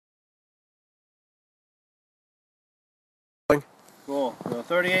Cool. So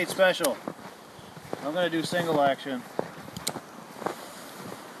 38 special. I'm going to do single action.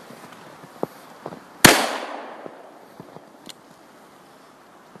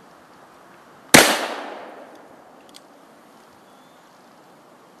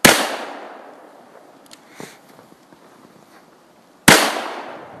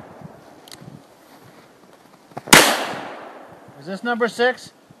 Is this number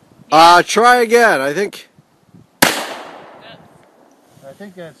 6? Try again. I think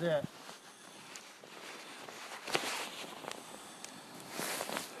that's it.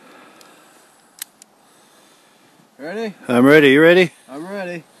 Ready? I'm ready. You ready? I'm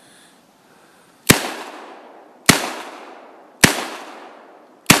ready.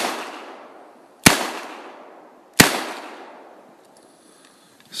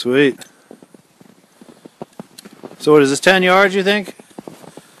 Sweet. So what is this, 10 yards, you think?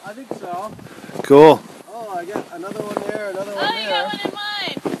 I think so. Cool. Oh, I got another one there, another one Oh, there. you got one in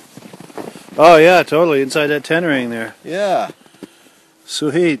mine. Oh yeah, totally. Inside that 10 ring there. Yeah.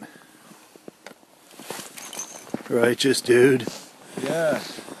 Sweet. Righteous dude. Yeah.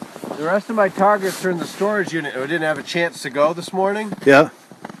 The rest of my targets are in the storage unit. We didn't have a chance to go this morning. Yeah.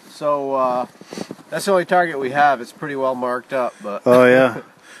 So that's the only target we have. It's pretty well marked up, but Oh yeah.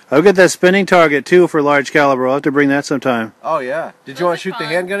 I'll get that spinning target too for large caliber. I'll have to bring that sometime. oh yeah. Did you want to shoot the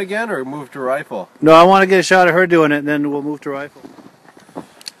handgun again or move to rifle? No, I want to get a shot of her doing it, and then we'll move to rifle.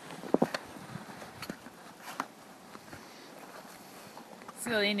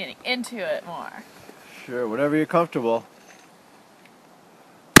 So leaning into it more. Sure, whatever you're comfortable.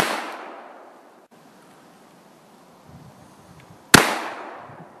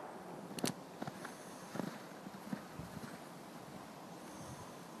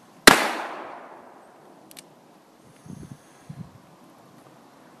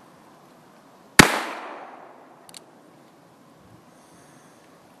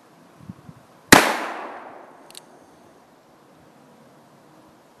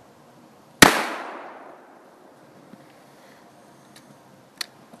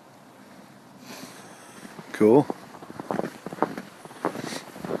 Cool. I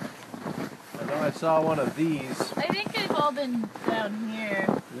know I saw one of these. I think they've all been down here.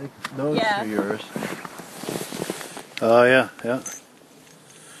 I think those Yeah. are yours. Oh yeah, yeah.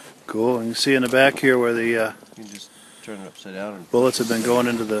 Cool. And you can see in the back here where the You can just turn it upside down and bullets have been going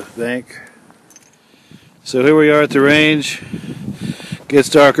into the bank. So here we are at the range. Gets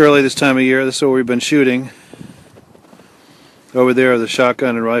dark early this time of year. This is where we've been shooting. Over there are the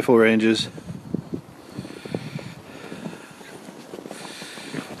shotgun and rifle ranges.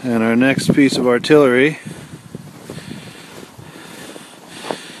 And our next piece of artillery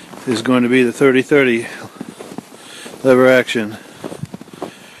is going to be the 30-30 lever action.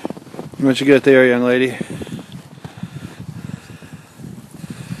 What you got there, young lady?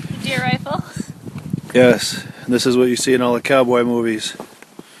 Deer rifle. Yes, this is what you see in all the cowboy movies.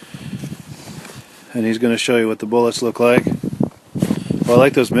 And he's going to show you what the bullets look like. Oh, I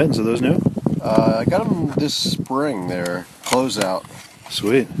like those mittens. Are those new? I got them this spring. They're closeout.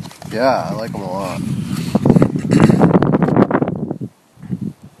 Sweet. Yeah, I like them a lot.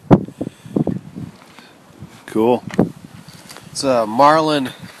 Cool. It's a Marlin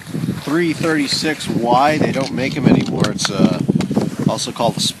 336Y. They don't make them anymore. It's also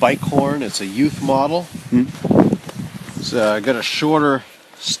called the Spike Horn. It's a youth model. It's got a shorter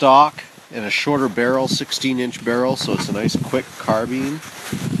stock and a shorter barrel, 16-inch barrel, so it's a nice quick carbine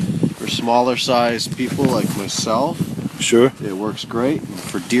for smaller sized people like myself. Sure. It works great. And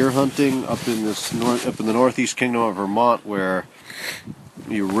for deer hunting up in the Northeast Kingdom of Vermont, where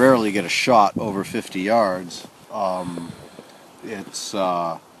you rarely get a shot over 50 yards. It's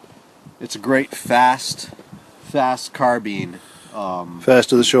a great fast carbine. Fast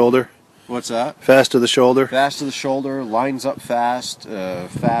to the shoulder. What's that? Fast to the shoulder. Fast to the shoulder, lines up fast,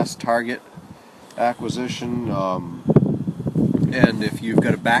 fast target acquisition. And if you've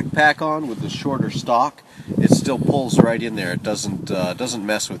got a backpack on with the shorter stock, it still pulls right in there. It doesn't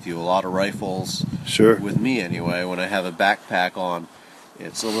mess with you. A lot of rifles, Sure. with me anyway, when I have a backpack on,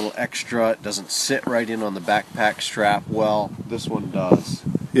 it's a little extra. It doesn't sit right in on the backpack strap well. This one does.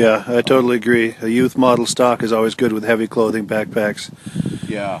 Yeah, I totally agree. A youth model stock is always good with heavy clothing backpacks.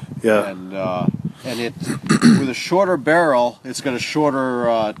 Yeah. Yeah. And it with a shorter barrel, it's got a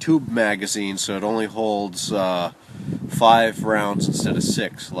shorter tube magazine, so it only holds 5 rounds instead of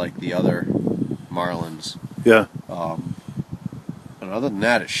 6 like the other Marlins. Yeah. And other than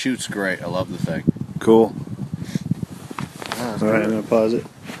that, it shoots great. I love the thing. Cool. Yeah, All right, I'm going to pause it.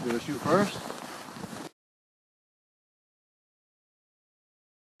 You gonna shoot first?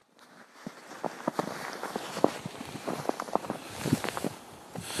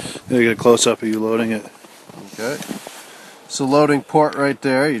 Get a close up of you loading it. Okay. So loading port right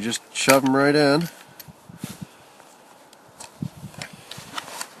there. You just shove them right in.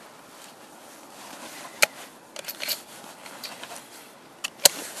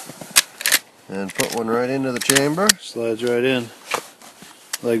 And put one right into the chamber. Slides right in.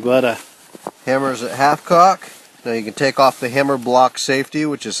 Like butter. Hammer's at half cock. Now you can take off the hammer block safety,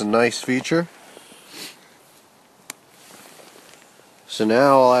 which is a nice feature. So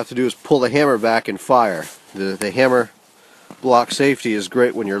now all I have to do is pull the hammer back and fire. The hammer block safety is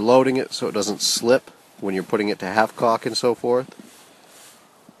great when you're loading it so it doesn't slip when you're putting it to half cock and so forth.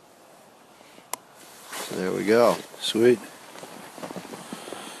 So there we go. Sweet.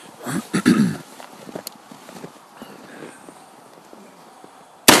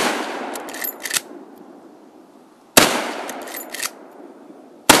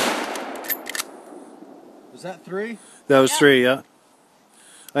 Was that 3? That was 3, yeah.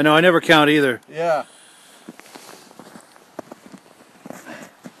 I know, I never count either. Yeah.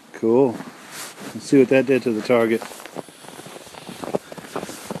 Cool. Let's see what that did to the target.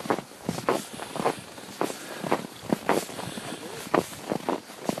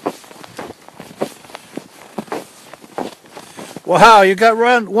 Wow, you got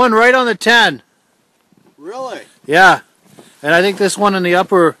one right on the 10. Really? Yeah. And I think this one in the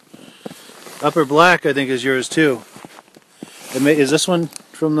upper black, I think, is yours too. Is this one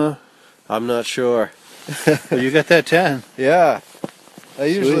from the... I'm not sure. Oh, you got that 10. Yeah. I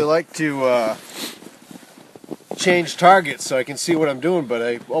usually Sweet. like to change targets so I can see what I'm doing, but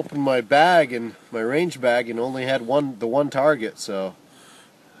I opened my bag and my range bag and only had the one target, so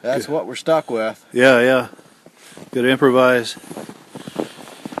that's what we're stuck with. Yeah, yeah. Got to improvise.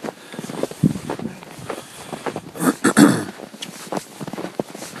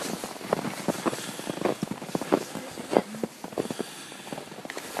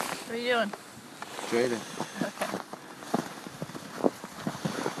 What are you doing? Trading. Okay.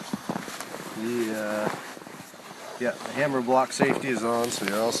 The hammer block safety is on, so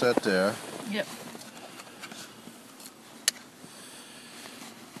you're all set there. Yep.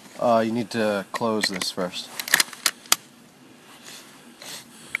 You need to close this first.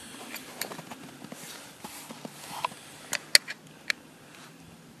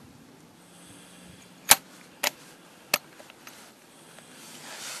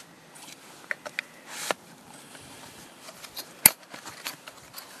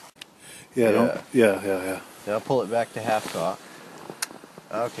 Yeah, don't. Yeah. Now pull it back to half cock.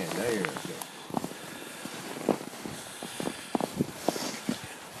 Okay, now you're okay.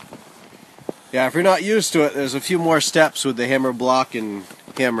 Yeah, if you're not used to it, there's a few more steps with the hammer block and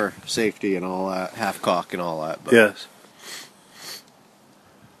hammer safety and all that, half cock and all that. But Yes.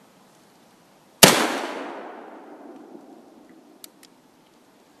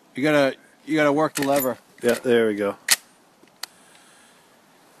 you gotta work the lever. Yeah, there we go.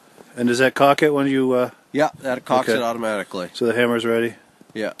 And does that cock it when you... Yeah, that cocks Okay. it automatically. So the hammer's ready?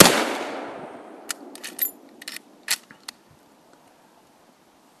 Yeah.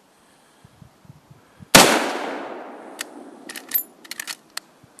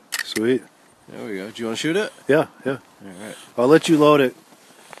 Sweet. There we go. Do you want to shoot it? Yeah. All right. I'll let you load it.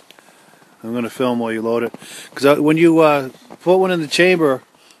 I'm going to film while you load it. Because when you put one in the chamber,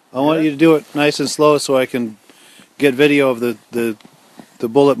 I want you to do it nice and slow so I can get video of the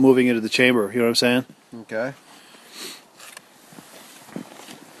bullet moving into the chamber. You know what I'm saying? Okay.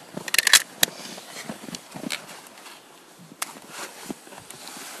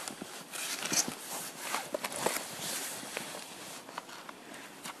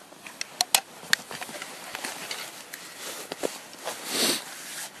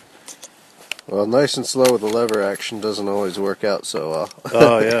 Well, nice and slow with the lever action doesn't always work out so well.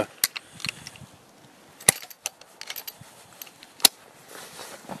 Oh, yeah.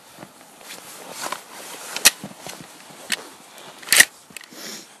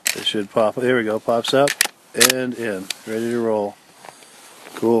 It should pop. There we go. Pops up and in. Ready to roll.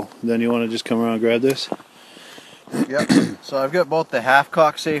 Cool. Then you want to just come around and grab this? Yep. So I've got both the half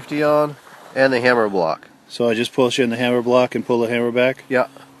cock safety on and the hammer block. So I just push in the hammer block and pull the hammer back? Yeah.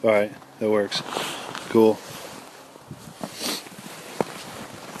 Alright, that works. Cool.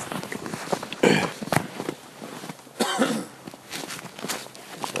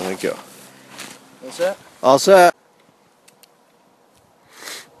 Thank you. All set? All set.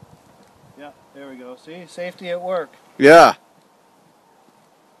 Yeah, there we go. See? Safety at work. Yeah.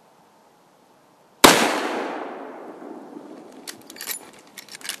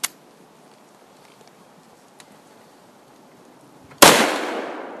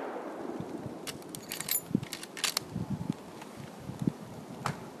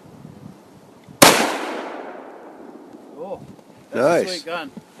 Cool. Nice. A sweet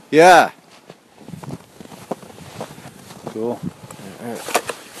gun. Yeah. Cool.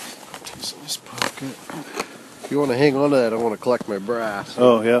 This pocket. If you want to hang on to that, I want to collect my brass.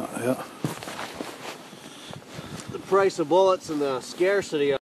 Oh, yeah, yeah. The price of bullets and the scarcity of